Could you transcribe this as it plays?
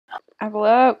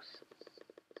Close.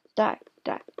 Die,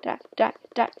 die, die, die,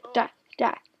 die, die,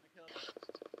 die.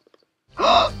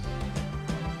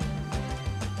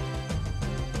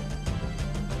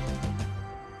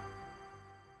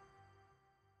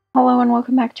 Hello and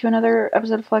welcome back to another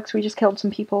episode of Flux. We just killed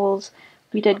some peoples.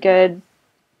 We did good.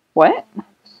 What?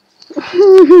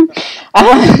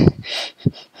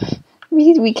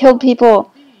 We killed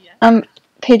people.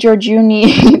 Pedro, do you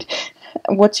need...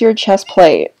 What's your chest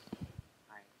plate?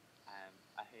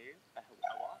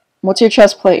 What's your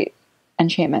chest plate?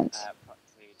 Enchantments.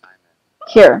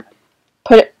 Here.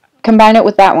 Combine it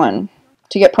with that one.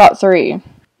 To get prot 3.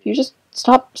 You just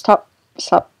stop.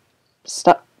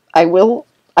 I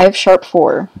have sharp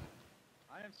 4.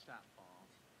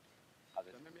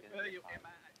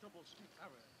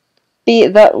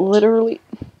 That literally...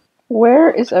 Where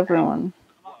is everyone?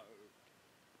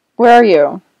 Where are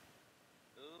you?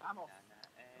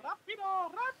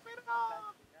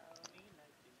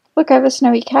 Look, I have a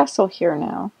snowy castle here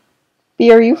now. B,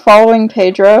 are you following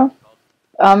Pedro?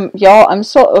 Y'all, I'm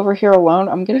still over here alone.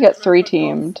 I'm gonna get 3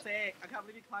 teamed.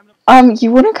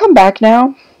 You wanna come back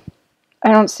now?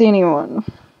 I don't see anyone.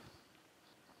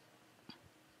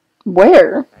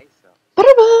 Where? Wait,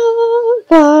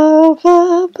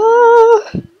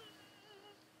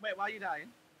 why are you dying?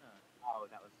 Oh,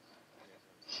 that was...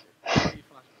 You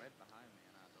flashed red behind me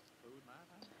and I just food my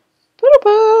hand. Oh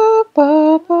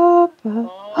my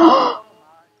god.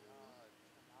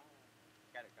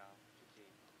 Get it, girl. GG.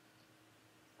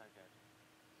 So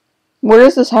good. Where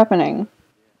is this happening?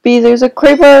 B, there's a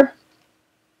creeper!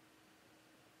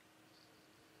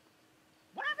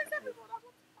 Where is everyone? I want to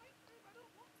fight them. I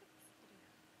don't want to.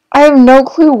 I have no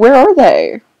clue. Where are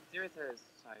they? Zero is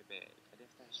so big.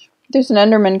 There's an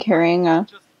Enderman carrying a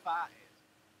Just farted.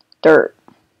 dirt.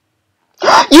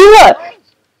 You!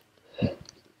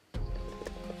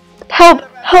 Help!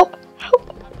 Help!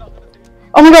 Help!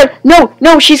 Oh my god! No!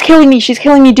 No! She's killing me! She's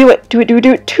killing me! Do it! Do it! Do it!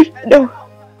 Do it! No!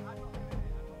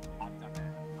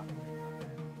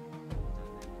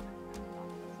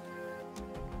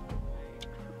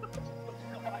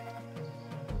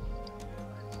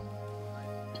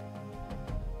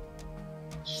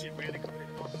 Shit, we're gonna come in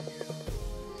the bottom here.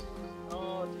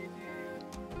 Oh, GG.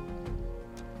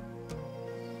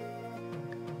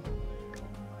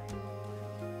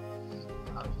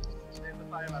 There's the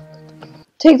fire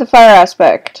aspect. Take the fire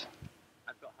aspect.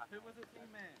 I've got half. Who was a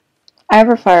teammate? I have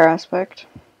a fire aspect.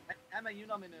 Emma, you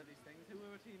normally know these things. Who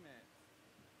were a teammate?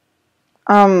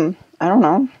 I don't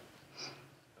know.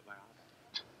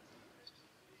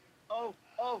 Oh,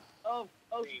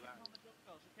 she came from the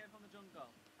jungle. She came from the jungle.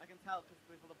 I can tell because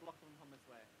people are blocking them from this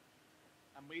way.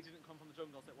 And we didn't come from the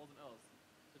jungle, so it wasn't us.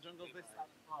 The jungle's this side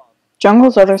of the board.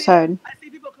 Jungle's other side. I see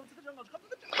people come to the jungle. Come to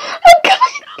the jungle. I'm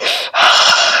coming!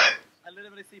 I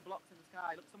literally see blocks in the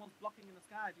sky. Look, someone's blocking in the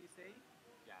sky. Do you see?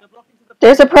 Yeah. They're blocking to the...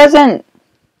 There's a present!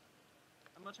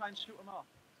 I'm gonna try and shoot them off.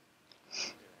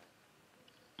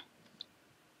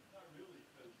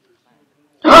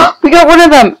 We got one of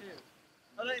them!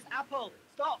 Oh no, it's Apple!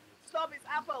 Stop! Stop, it's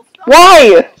Apple! Stop!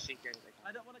 Why?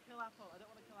 I don't want to kill Apple. I don't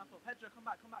want to kill Apple. Pedro, come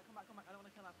back. I don't want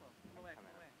to kill Apple. Come away.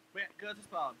 Wait, go to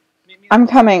spawn. Meet me I'm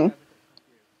coming.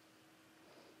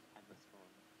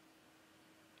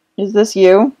 Is this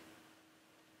you?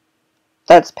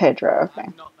 That's Pedro, okay.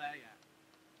 I'm not there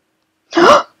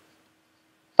yet.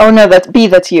 Oh no, that's B,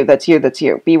 that's you.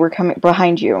 B, we're coming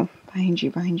behind you. Behind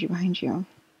you. Here,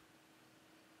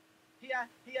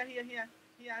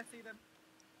 I see them.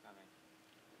 I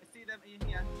see them, are you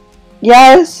here?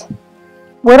 Yes!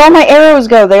 Where'd all my arrows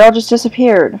go? They all just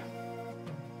disappeared.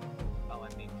 Oh, I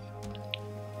mean...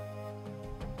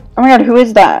 Oh my god, who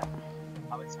is that?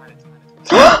 Oh, it's fine.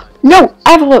 No!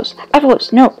 Avalos!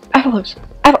 No! Avalos!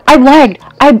 I lagged!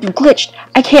 I glitched!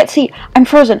 I can't see! I'm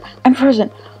frozen! Oh,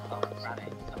 Granny.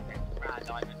 Okay. No,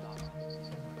 I'm not.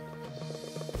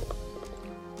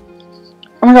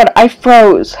 Oh my god, I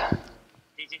froze!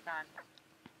 GG fan.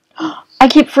 I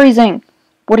keep freezing!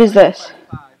 What is this?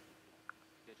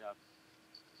 Good job.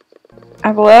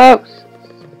 Avalos!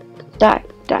 Die!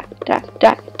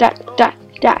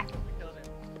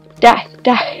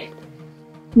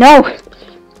 No!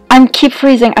 I keep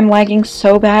freezing. I'm lagging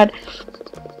so bad.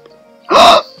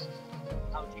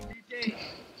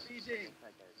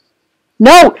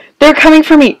 No! They're coming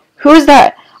for me! Who is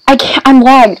that? I can't. I'm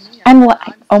lagged.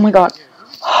 Oh my god.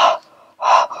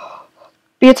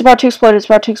 B, it's about to explode.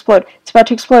 Why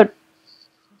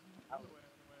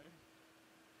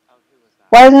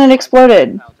hasn't it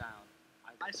exploded? I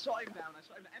shot him down.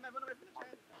 Emma, run away from the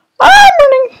chest. I'm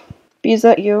running! B, is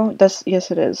that you? Yes,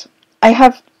 it is. I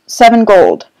have 7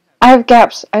 gold. I have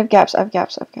gaps. I have no arrow.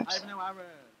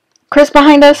 Chris,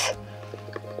 behind us! Are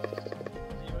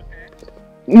you okay?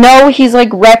 No, he's like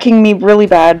wrecking me really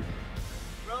bad.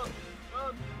 Run!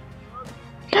 Run!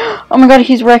 Run! Oh my god,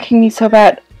 he's wrecking me so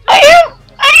bad. Ayoo!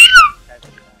 Ayoo!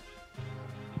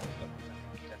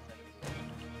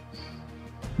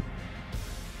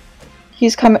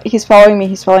 He's coming, he's following me,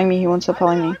 he wants to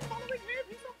follow me. I'm following him,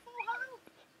 he's on full health!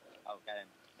 Oh, get him.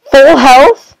 Full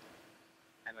health?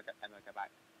 Emma, go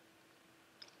back.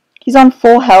 He's on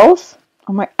full health?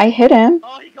 Oh my, I hit him.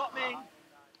 Oh, he got me!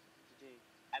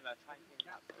 Emma, try and get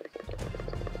him.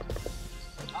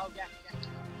 Oh, yeah.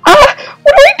 Ah!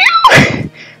 What do I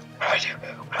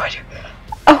do?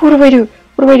 Oh, what do I do?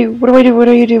 What do I do? What do I do? What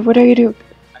do you do? What do you do? Okay,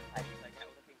 so get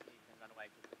all the things so you can run away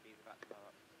because the bees are about to blow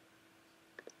up.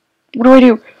 What do I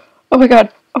do? Oh my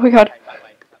god. Oh my god. Okay, run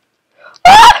away.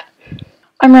 Ah!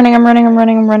 I'm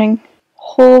running.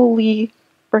 Holy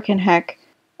frickin' heck.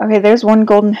 Okay, there's one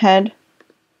golden head.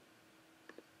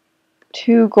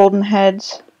 2 golden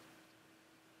heads.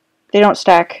 They don't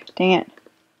stack. Dang it.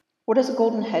 What does a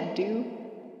golden head do?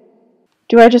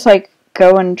 Do I just like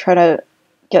go and try to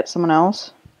get someone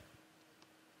else?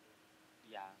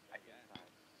 Yeah, I guess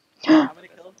so. How many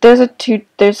kills?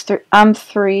 There's 3. I'm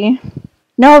 3.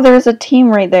 No, there's a team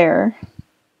right there.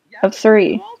 Yeah, Of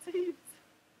 3. all teams.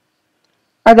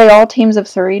 Are they all teams of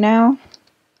 3 now? No,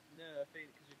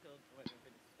 Phoenix, because you killed. Wait, no,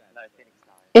 Phoenix is dead. No, Phoenix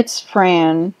died. It's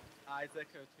Fran. Isaac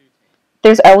O2 team.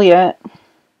 There's Elliot.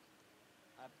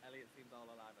 Elliot seems all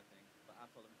alive, I think. But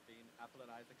Apple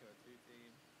and Isaac O2 team.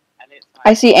 Elliot's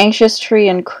I see Anxious Tree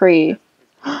and Cree.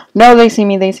 No, they see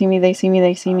me.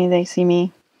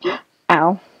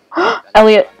 Ow.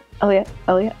 Elliot.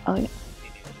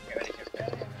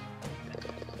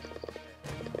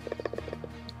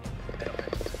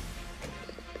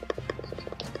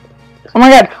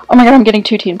 Oh my god, I'm getting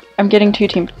 2 teamed.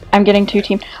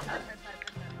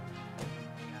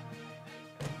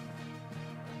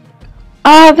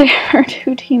 Ah, they are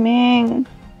 2 teaming.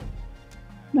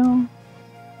 No.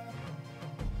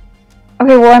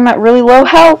 Okay, well I'm at really low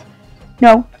health.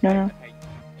 No.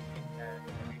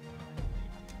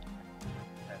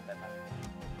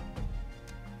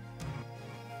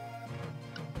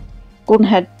 Golden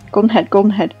head.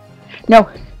 No.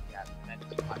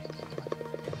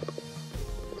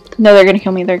 No, they're gonna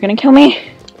kill me.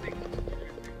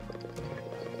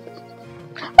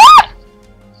 Ah!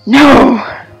 No!